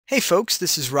Hey folks,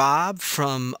 this is Rob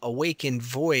from Awakened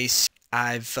Voice.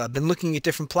 I've been looking at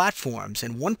different platforms,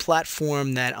 and one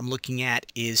platform that I'm looking at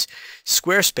is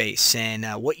Squarespace. And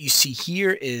what you see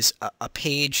here is a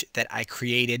page that I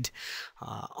created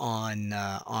on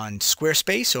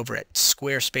Squarespace over at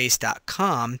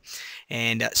squarespace.com.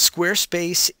 And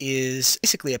Squarespace is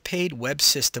basically a paid web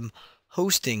system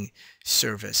hosting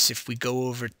service. If we go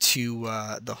over to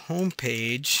the home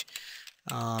page,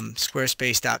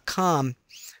 squarespace.com,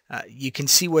 you can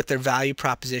see what their value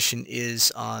proposition is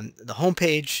on the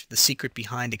homepage, the secret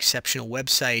behind exceptional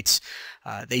websites.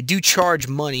 They do charge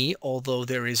money, although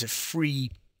there is a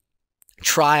free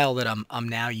trial that I'm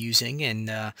now using, and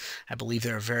I believe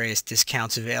there are various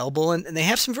discounts available, and they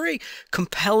have some very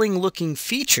compelling looking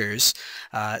features.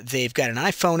 They've got an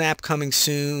iPhone app coming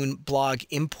soon, blog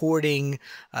importing.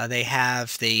 They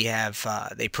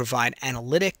provide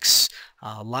analytics.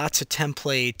 Lots of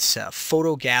templates,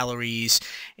 photo galleries,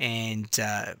 and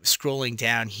scrolling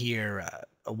down here,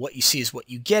 what you see is what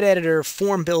you get editor,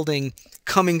 form building,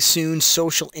 coming soon,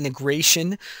 social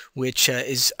integration, which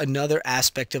is another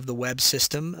aspect of the web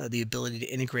system, the ability to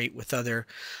integrate with other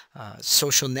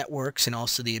social networks, and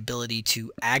also the ability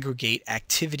to aggregate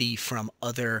activity from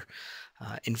other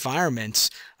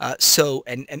environments.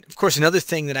 And of course, another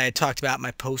thing that I had talked about in my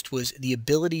post was the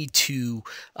ability to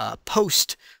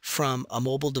post from a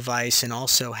mobile device and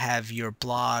also have your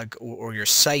blog or your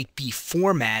site be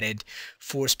formatted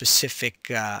for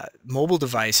specific mobile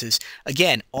devices.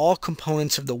 Again, all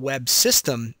components of the web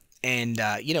system. And,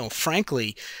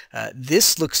 frankly,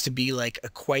 this looks to be like a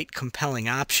quite compelling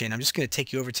option. I'm just going to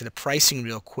take you over to the pricing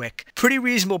real quick. Pretty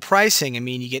reasonable pricing. I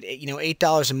mean, you get,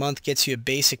 $8 a month gets you a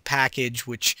basic package,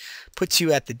 which puts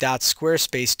you at the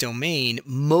 .squarespace domain.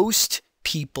 Most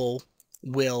people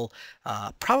will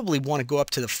probably want to go up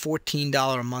to the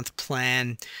 $14 a month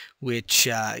plan, which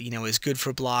is good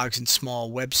for blogs and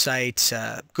small websites.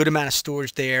 Good amount of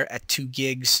storage there at 2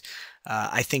 gigs.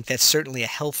 I think that's certainly a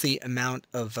healthy amount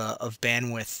of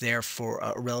bandwidth there for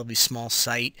a relatively small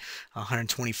site,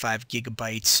 125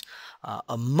 gigabytes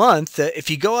a month. If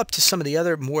you go up to some of the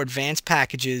other more advanced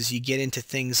packages, you get into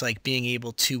things like being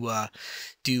able to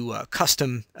do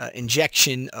custom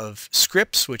injection of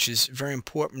scripts, which is very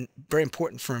important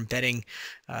for embedding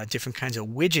different kinds of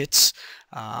widgets.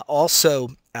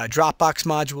 Also, Dropbox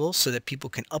modules so that people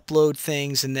can upload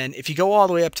things. And then if you go all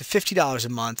the way up to $50 a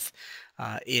month,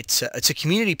 it's a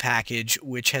community package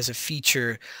which has a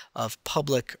feature of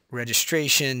public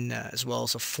registration as well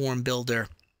as a form builder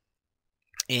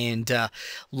and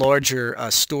larger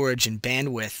storage and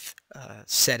bandwidth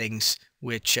settings,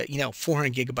 which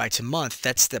 400 gigabytes a month.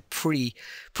 That's the pretty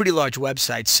large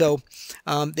website. So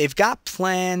they've got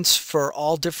plans for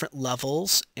all different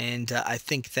levels, and I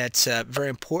think that's very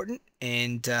important.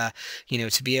 And to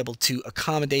be able to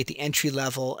accommodate the entry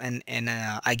level, and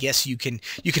I guess you can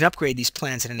upgrade these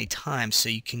plans at any time, so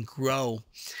you can grow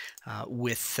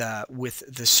with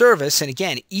the service. And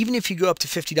again, even if you go up to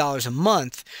 $50 a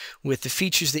month, with the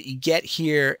features that you get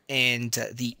here and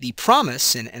the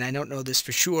promise, and I don't know this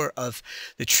for sure, of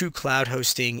the true cloud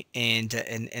hosting and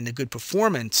the good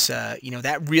performance,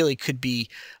 that really could be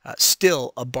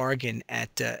still a bargain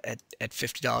at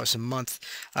 $50 a month.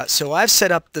 So I've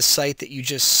set up the site that you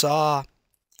just saw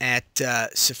at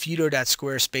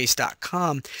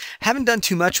safito.squarespace.com. Haven't done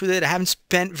too much with it. I haven't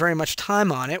spent very much time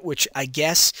on it, which I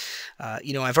guess,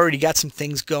 I've already got some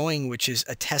things going, which is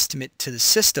a testament to the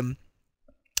system.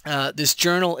 This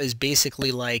journal is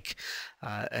basically like,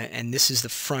 and this is the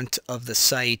front of the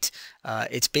site,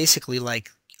 it's basically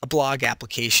like a blog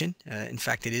application. In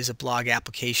fact, it is a blog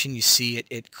application. You see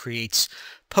it creates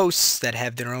posts that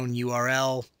have their own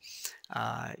URL.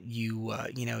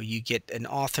 You get an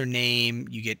author name,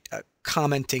 you get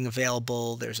commenting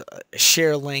available, there's a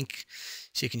share link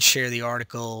so you can share the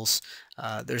articles.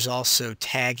 There's also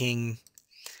tagging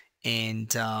and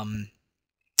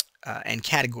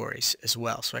categories as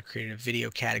well. So I created a video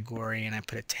category and I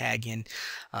put a tag in,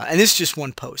 and this is just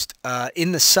one post.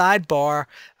 In the sidebar,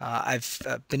 I've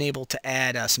been able to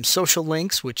add some social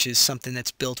links, which is something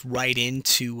that's built right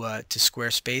into to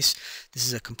Squarespace. This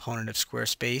is a component of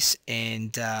Squarespace,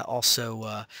 and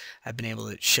also I've been able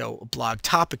to show a blog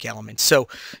topic element. So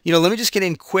let me just get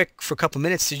in quick for a couple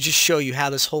minutes to just show you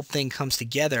how this whole thing comes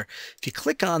together. If you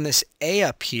click on this A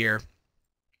up here,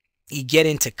 you get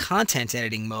into content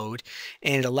editing mode,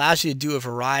 and it allows you to do a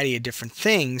variety of different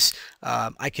things.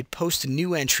 I could post a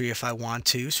new entry if I want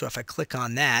to. So if I click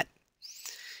on that,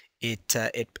 it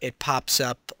pops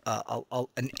up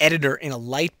an editor in a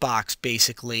light box,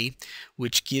 basically,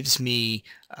 which gives me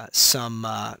some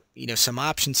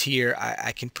options here.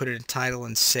 I can put it in title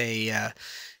and say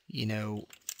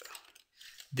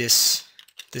this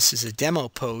is a demo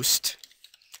post,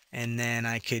 and then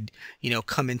I could,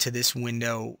 come into this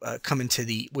window, come into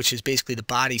which is basically the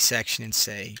body section, and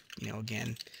say,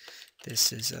 again,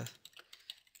 this is a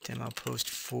demo post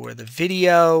for the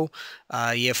video.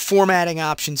 You have formatting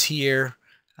options here.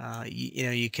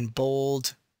 You can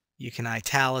bold, you can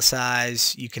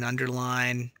italicize, you can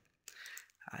underline,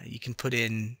 you can put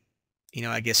in,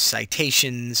 I guess,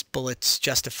 citations, bullets,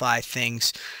 justify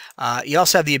things. You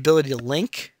also have the ability to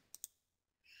link.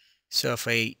 So if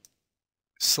I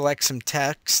select some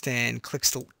text and click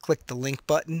the link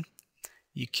button,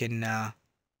 you can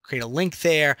create a link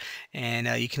there, and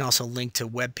you can also link to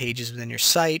web pages within your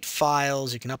site,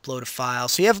 files. You can upload a file.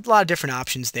 So you have a lot of different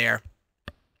options there.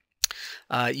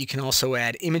 You can also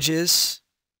add images,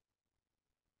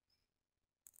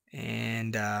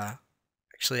 and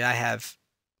actually I have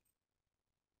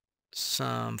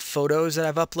some photos that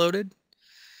I've uploaded.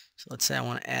 So let's say I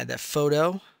want to add that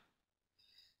photo,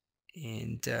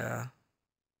 and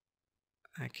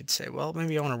I could say, well,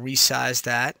 maybe I want to resize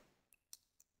that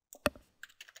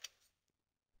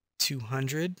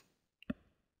 200,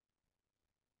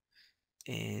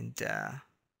 and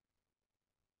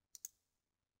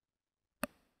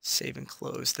save and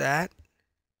close that.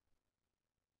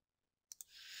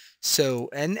 So,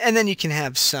 and then you can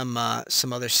have some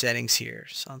other settings here.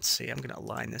 So let's see, I'm going to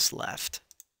align this left.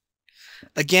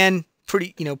 Again,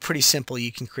 pretty simple.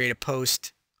 You can create a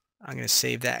post. I'm going to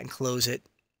save that and close it.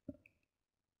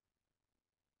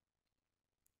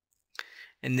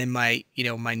 And then my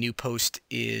new post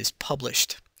is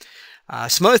published.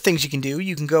 Some other things you can do.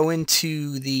 You can go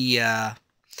into the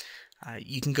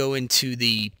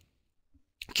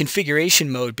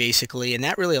configuration mode, basically, and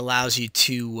that really allows you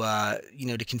to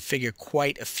to configure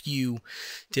quite a few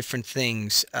different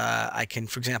things. I can,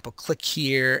 for example, click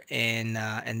here, and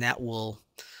that will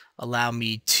allow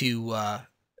me to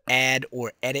add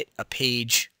or edit a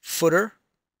page footer.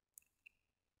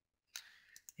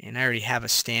 And I already have a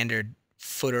standard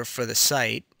footer for the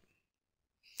site,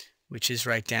 which is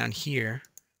right down here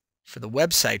for the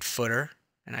website footer,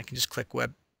 and I can just click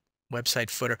website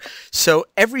footer. So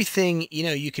everything,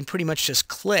 you can pretty much just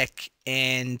click,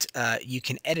 and you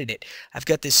can edit it. I've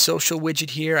got this social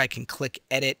widget here. I can click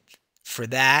edit for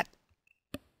that.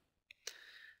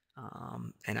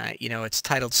 And it's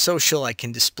titled social. I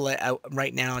can display,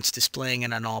 right now it's displaying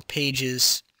it on all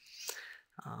pages.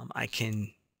 I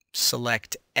can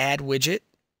select add widget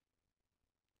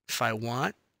if I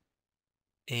want,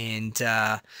 and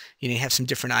you have some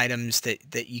different items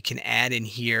that you can add in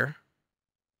here.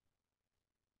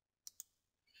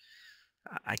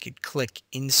 I could click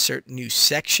insert new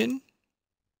section,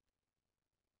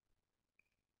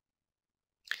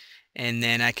 and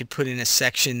then I could put in a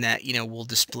section that will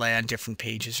display on different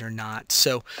pages or not.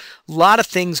 So a lot of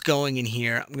things going in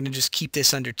here. I'm going to just keep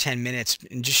this under 10 minutes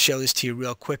and just show this to you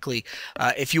real quickly.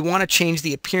 If you want to change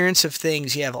the appearance of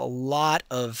things, you have a lot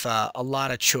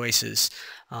of choices.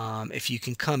 If you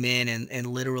can come in and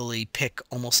literally pick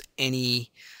almost any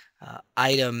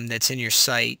item that's in your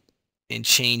site and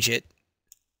change it.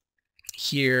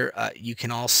 Here you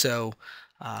can also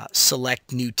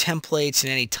select new templates at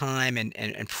any time and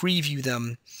preview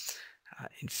them.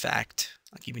 In fact,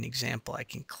 I'll give you an example. I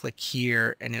can click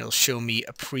here, and it'll show me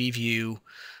a preview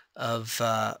of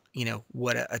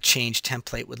what a changed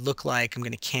template would look like. I'm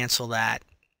going to cancel that.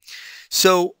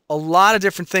 So a lot of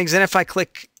different things. And if I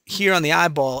click here on the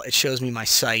eyeball, it shows me my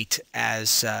site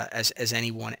as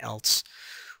anyone else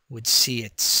would see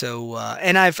it. So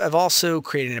and I've also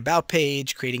created an about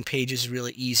page. Creating pages is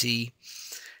really easy.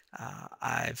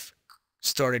 I've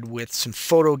started with some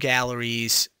photo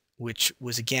galleries, which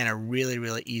was again a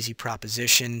really easy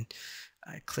proposition.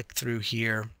 I click through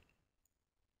here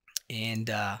and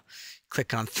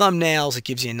click on thumbnails. It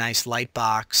gives you a nice light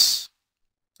box.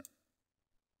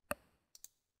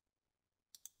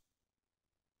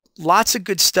 Lots of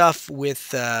good stuff with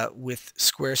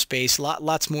Squarespace.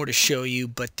 Lots more to show you,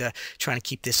 but trying to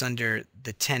keep this under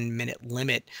the 10-minute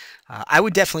limit. I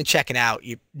would definitely check it out.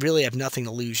 You really have nothing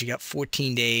to lose. You got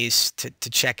 14 days to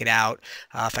check it out.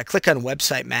 If I click on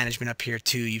website management up here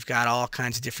too, you've got all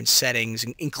kinds of different settings,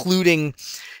 including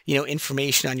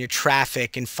information on your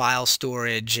traffic and file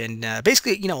storage, and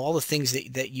basically all the things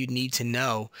that you need to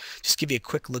know. Just give you a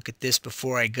quick look at this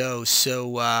before I go.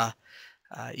 So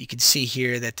you can see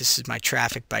here that this is my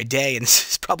traffic by day, and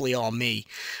this is probably all me,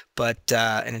 but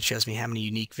and it shows me how many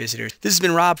unique visitors. This has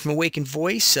been Rob from Awakened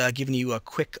Voice, giving you a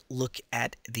quick look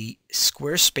at the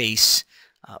Squarespace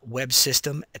web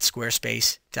system at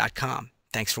squarespace.com.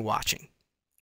 Thanks for watching.